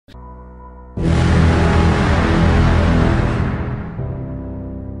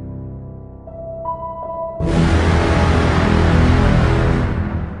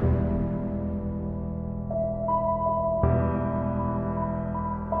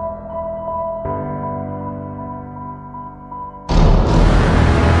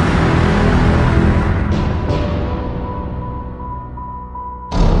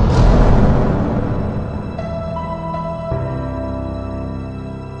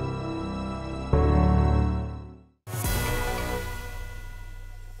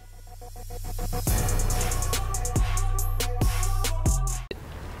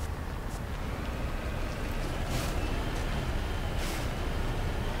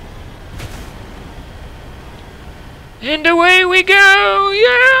And away we go!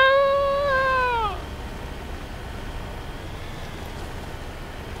 Yeah!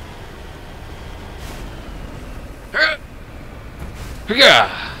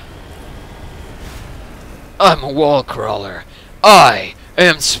 Yeah! I'm a wall crawler. I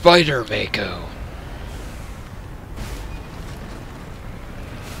am Spider Mako.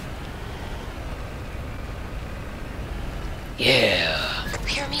 Yeah.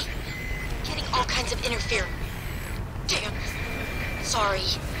 Hear me? Getting all kinds of interference. Damn. Sorry.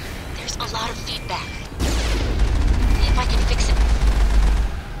 There's a lot of feedback. See if I can fix it.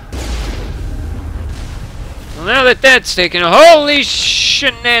 Well, now that that's taken, holy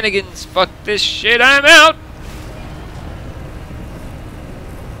shenanigans! Fuck this shit, I'm out!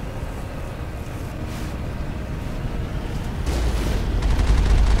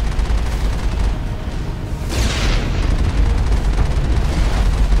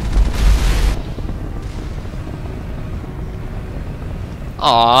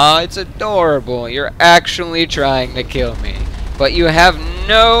 Aw, it's adorable. You're actually trying to kill me. But you have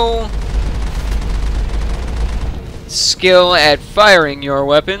no skill at firing your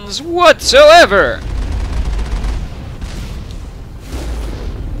weapons whatsoever!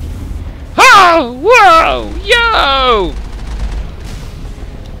 Oh! Whoa! Yo!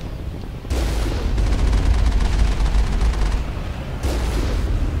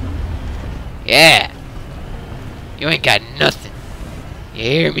 Yeah! You ain't got nothing. You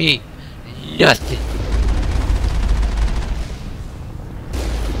hear me? Nothing.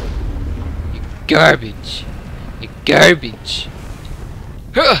 You garbage. You garbage.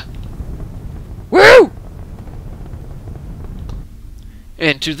 Huh! Woo!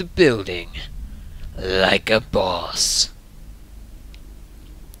 Enter the building like a boss.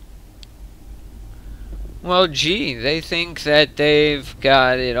 Well, gee, they think that they've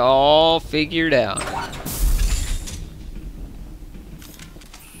got it all figured out.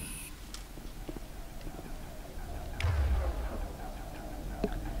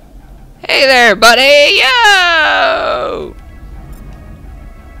 Hey there, buddy! Yo!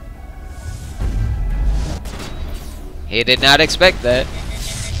 He did not expect that.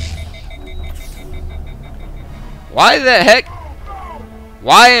 Why the heck?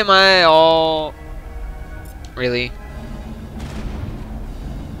 Why am I all... Really?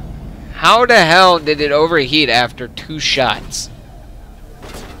 How the hell did it overheat after 2 shots?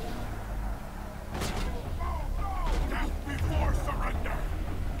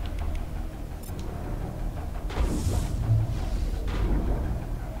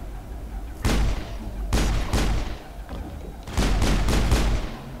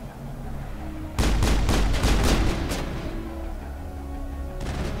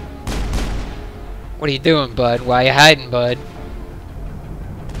 What are you doing, bud? Why are you hiding, bud?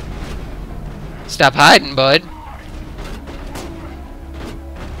 Stop hiding, bud.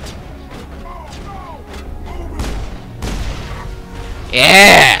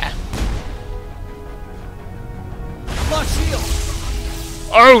 Yeah! My shield!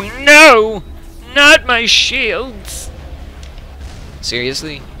 Oh no! Not my shields!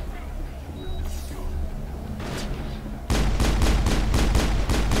 Seriously?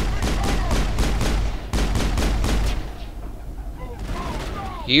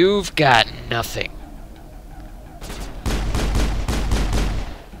 You've got nothing.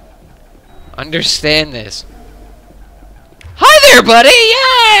 Understand this. Hi there, buddy!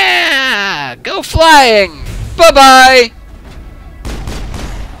 Yeah! Go flying! Bye-bye!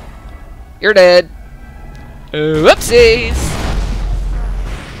 You're dead. Whoopsies!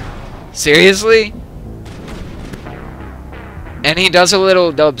 Seriously? And he does a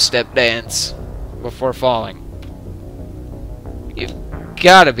little dubstep dance before falling. You've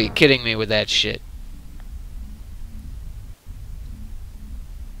gotta be kidding me with that shit.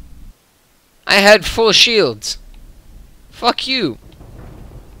 I had full shields. Fuck you.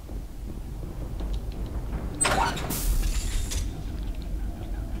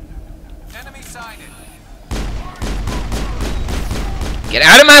 Enemy sighted. Get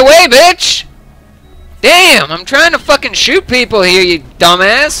out of my way, bitch! Damn, I'm trying to fucking shoot people here, you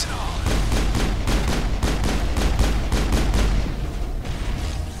dumbass.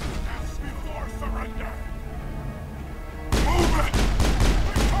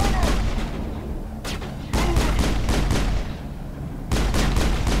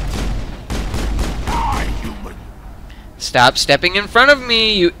 Stop stepping in front of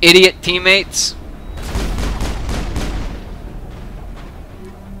me, you idiot teammates.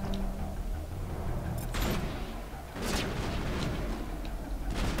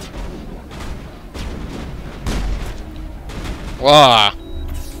 Whoa.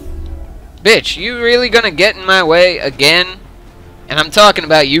 Bitch, you really gonna get in my way again? And I'm talking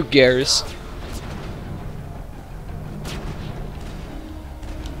about you, Garrus.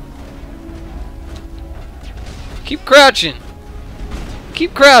 Keep crouching.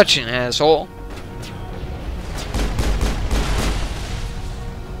 Keep crouching, asshole.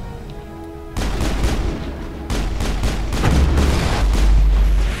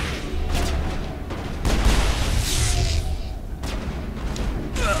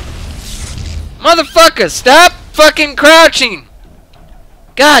 Motherfucker, stop fucking crouching!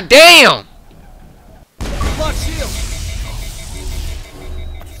 God damn!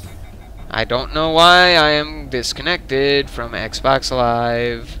 I don't know why I am disconnected from Xbox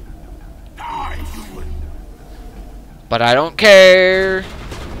Live. But I don't care.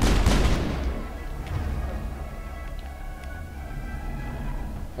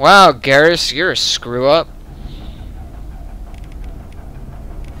 Wow, Garrus, you're a screw up.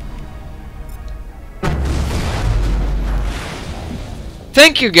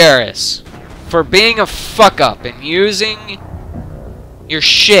 Thank you, Garrus, for being a fuck up and using your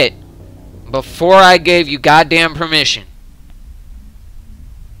shit before I gave you goddamn permission.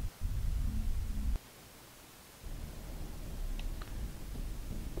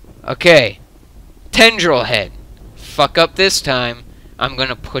 Okay, Tendril Head. Fuck up this time. I'm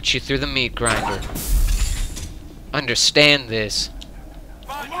gonna put you through the meat grinder. Understand this.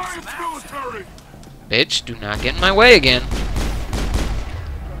 Bitch, do not get in my way again.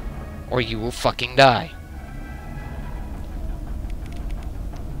 Or you will fucking die.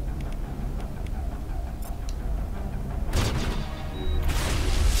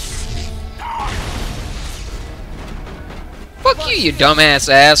 Fuck you, you dumbass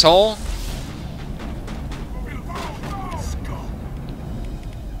asshole.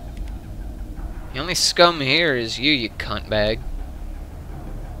 The only scum here is you, you cuntbag.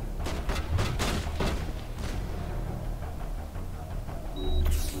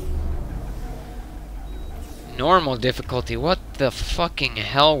 Normal difficulty. What the fucking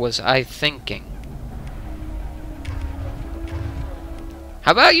hell was I thinking?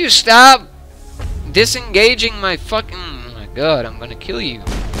 How about you stop disengaging my fucking... Oh my god, I'm gonna kill you.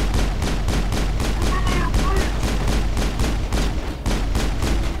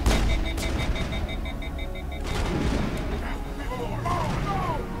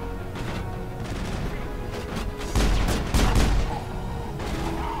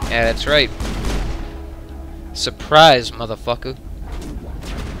 Yeah, that's right. Surprise, motherfucker.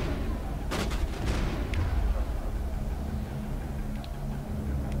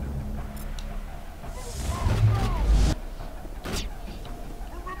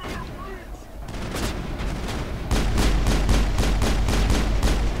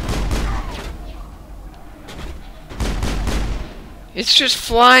 It's just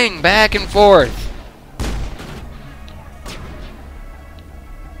flying back and forth.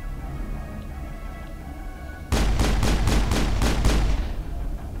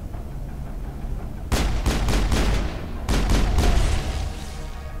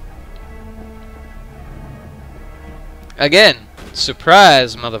 Again,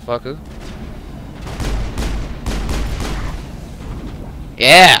 surprise, motherfucker.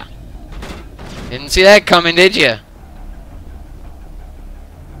 Yeah. Didn't see that coming, did you?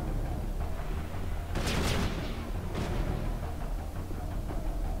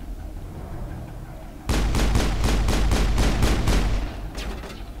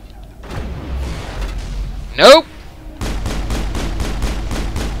 Nope.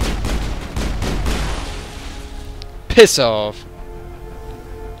 Piss off.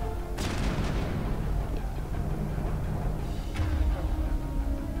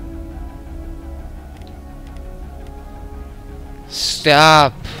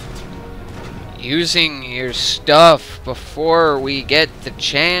 Stop using your stuff before we get the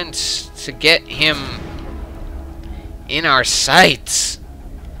chance to get him in our sights.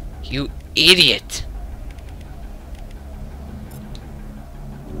 You idiot.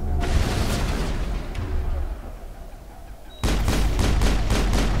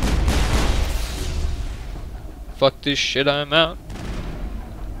 Fuck this shit, I'm out.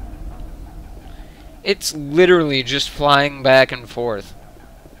 It's literally just flying back and forth.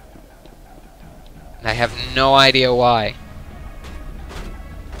 I have no idea why.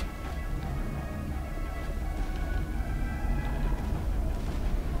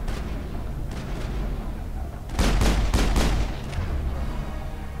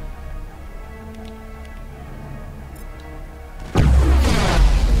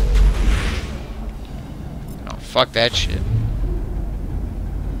 Oh, fuck that shit.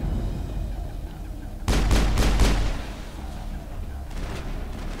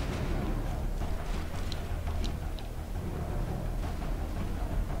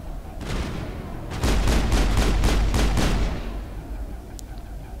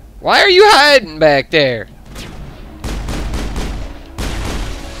 Why are you hiding back there?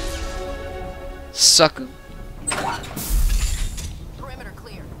 Sucker. Perimeter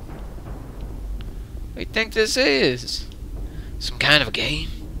clear. What do you think this is? Some kind of a game?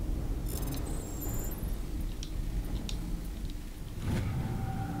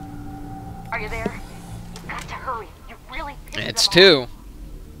 Are you there? You've got to hurry. You really pissed It's them two. off.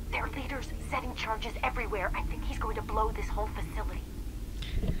 Their leader's setting charges everywhere. I think he's going to blow this whole facility.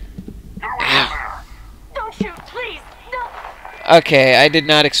 Don't shoot, please! No! Okay, I did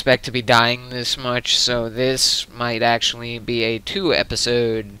not expect to be dying this much, so this might actually be a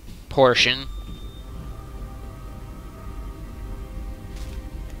 2-episode portion.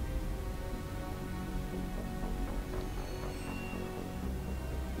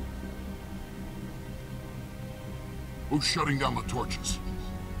 Who's shutting down the torches?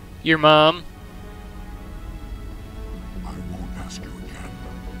 Your mom. I won't ask you again.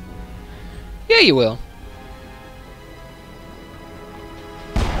 Yeah, you will.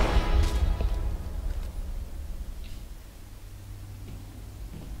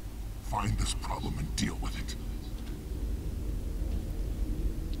 Find this problem and deal with it.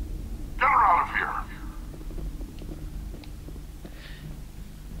 Get her out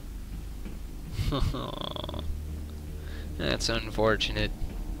of here! That's unfortunate.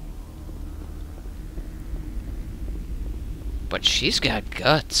 But she's got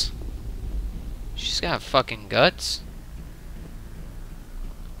guts. She's got fucking guts.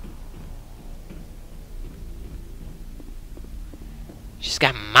 She's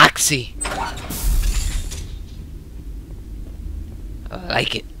got moxie. I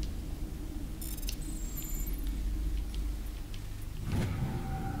like it.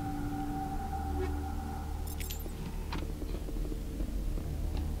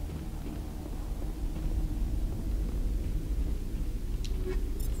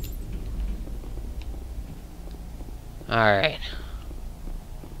 Alright.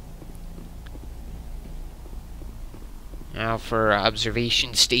 Now for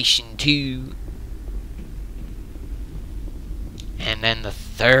observation station 2. And then the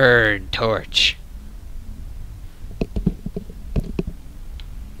third torch.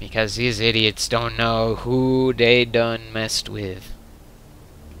 Because these idiots don't know who they done messed with.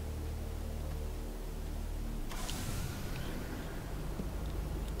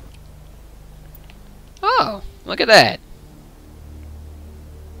 Oh, look at that.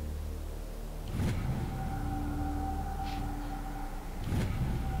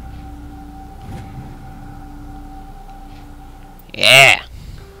 Yeah.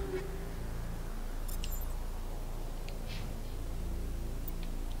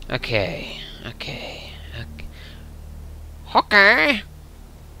 Okay. Okay.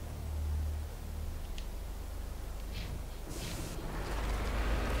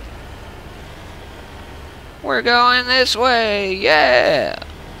 We're going this way, yeah!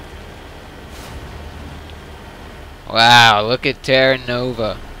 Wow, look at Terra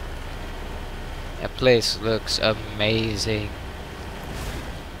Nova. That place looks amazing.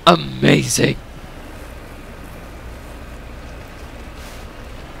 Amazing!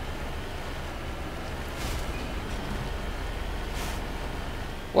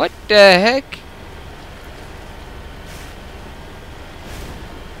 What the heck?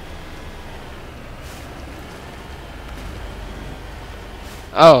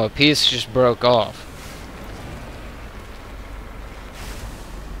 Oh, a piece just broke off.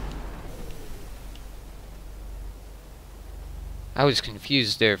 I was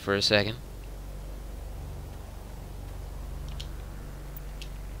confused there for a second.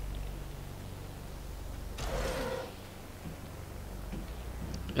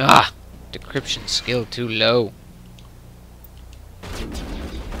 Ah! Decryption skill too low.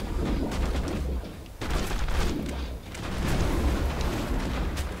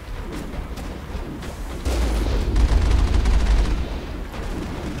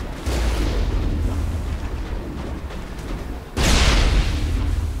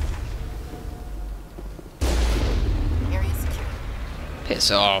 Area secure.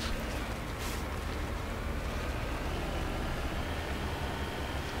 Piss off.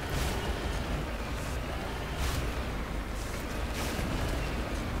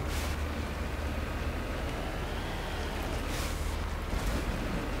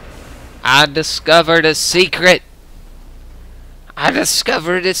 I discovered a secret. I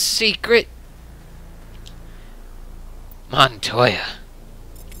discovered a secret. Montoya.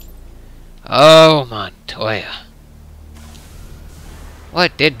 Oh, Montoya.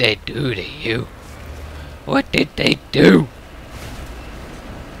 What did they do to you? What did they do?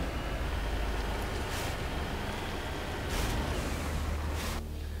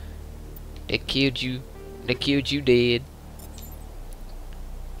 They killed you. They killed you dead.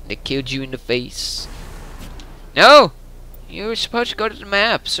 They killed you in the face. No! You were supposed to go to the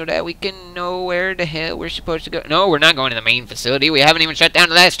map so that we can know where the hell we're supposed to go. No, we're not going to the main facility. We haven't even shut down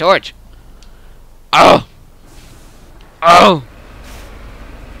the last torch. Oh! Oh!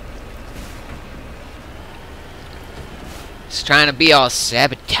 It's trying to be all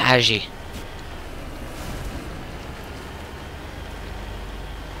sabotagey.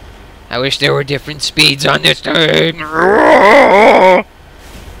 I wish there were different speeds on this thing.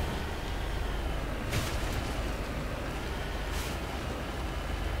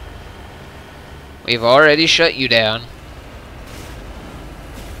 We've already shut you down.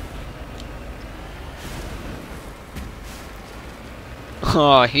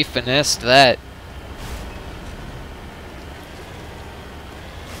 Oh, he finessed that.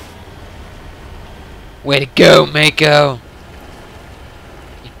 Way to go, Mako.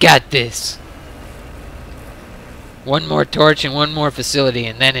 You got this. One more torch and one more facility,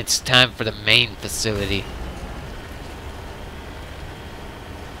 and then it's time for the main facility.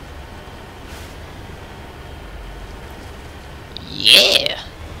 Yeah!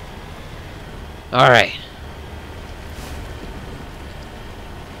 Alright.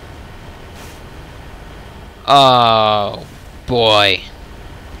 Oh, boy.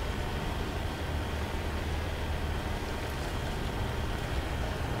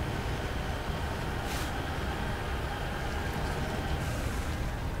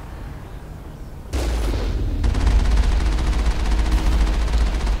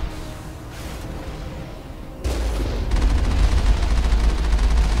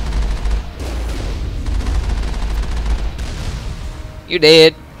 You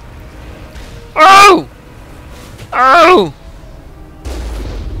dead. Oh! Oh!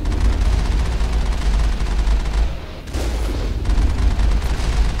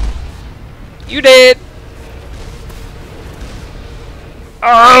 You dead.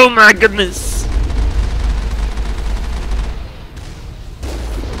 Oh my goodness.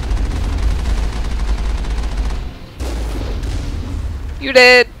 You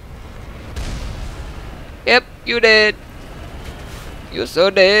dead. Yep, you dead. You're so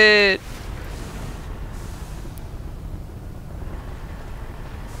dead.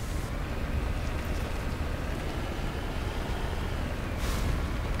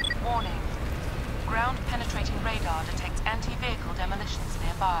 Warning. Ground penetrating radar detects anti-vehicle demolitions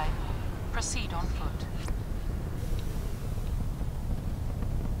nearby. Proceed on foot.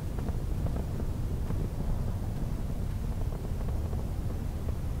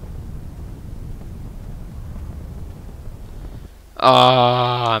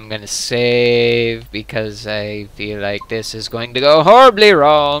 Oh, I'm gonna save because I feel like this is going to go horribly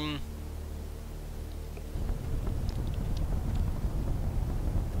wrong.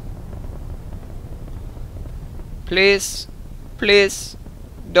 Please, please,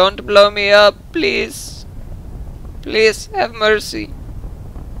 don't blow me up, please. Please, have mercy.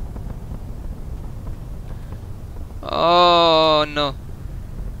 Oh no.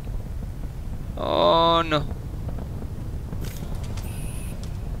 Oh no.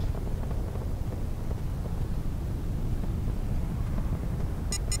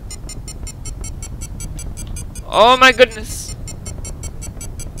 Oh my goodness.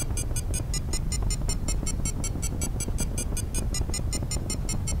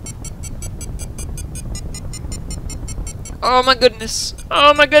 Oh my goodness.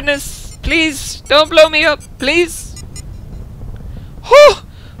 Oh my goodness. Please don't blow me up. Please. Oh,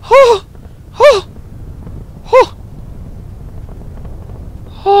 oh, oh, oh,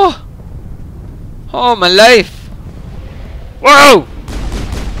 oh, oh my life. Whoa.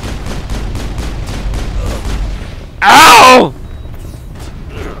 Ow!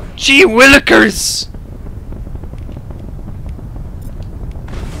 Gee willikers!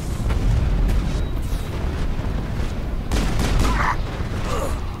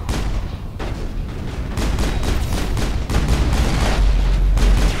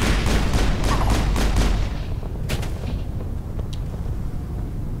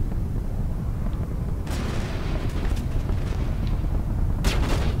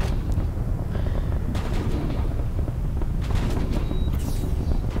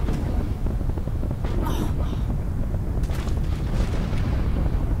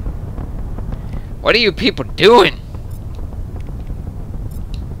 What are you people doing?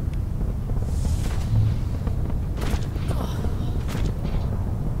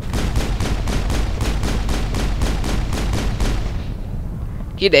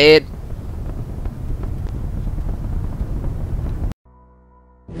 He dead.